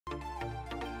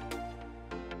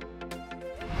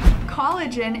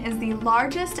Collagen is the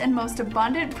largest and most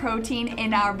abundant protein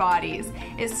in our bodies.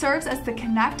 It serves as the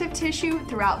connective tissue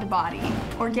throughout the body.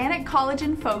 Organic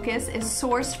Collagen Focus is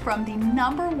sourced from the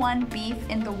 #1 beef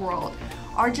in the world,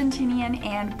 Argentinian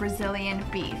and Brazilian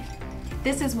beef.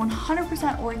 This is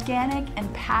 100% organic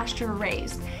and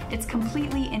pasture-raised. It's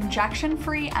completely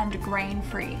injection-free and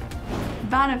grain-free.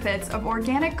 Benefits of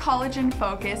Organic Collagen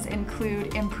Focus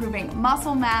include improving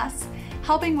muscle mass,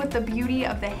 helping with the beauty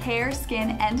of the hair,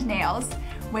 skin, and nails,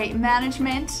 weight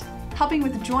management, helping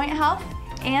with joint health,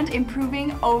 and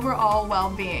improving overall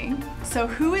well-being. So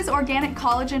who is Organic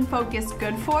Collagen Focus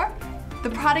good for? The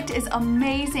product is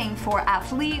amazing for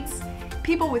athletes,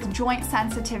 people with joint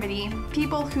sensitivity,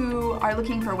 people who are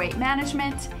looking for weight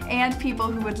management, and people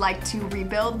who would like to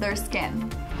rebuild their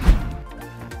skin.